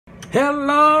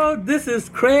Hello, this is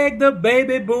Craig the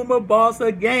Baby Boomer Boss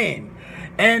again.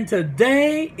 And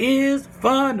today is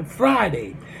Fun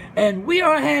Friday. And we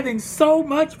are having so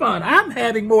much fun. I'm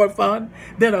having more fun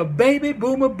than a baby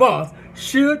boomer boss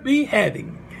should be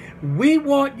having. We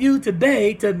want you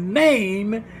today to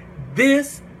name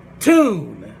this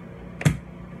tune.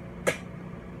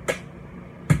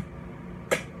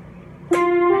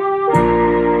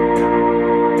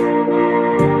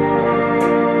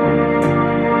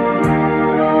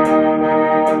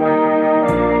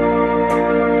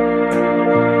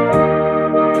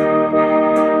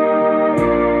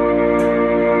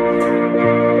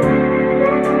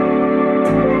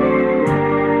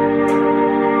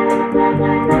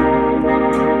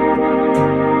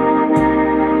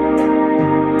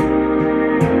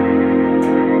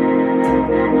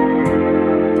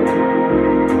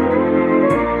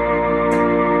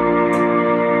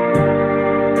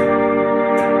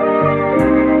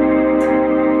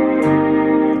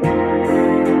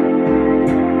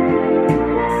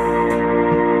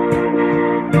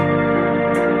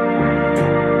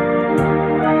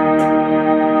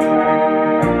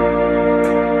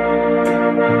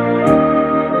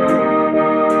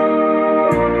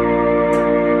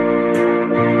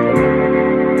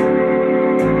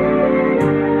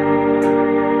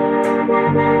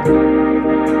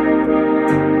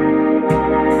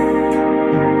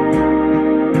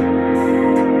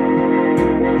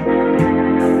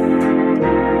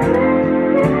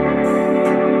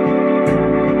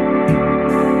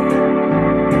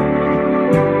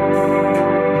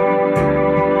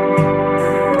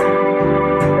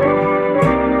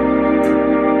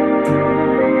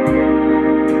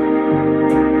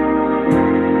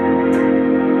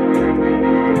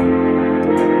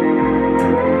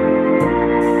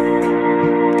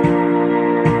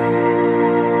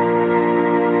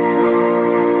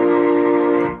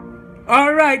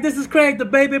 All right, this is Craig, the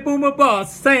Baby Boomer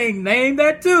Boss, saying name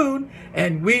that tune,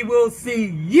 and we will see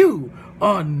you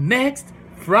on next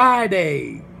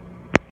Friday.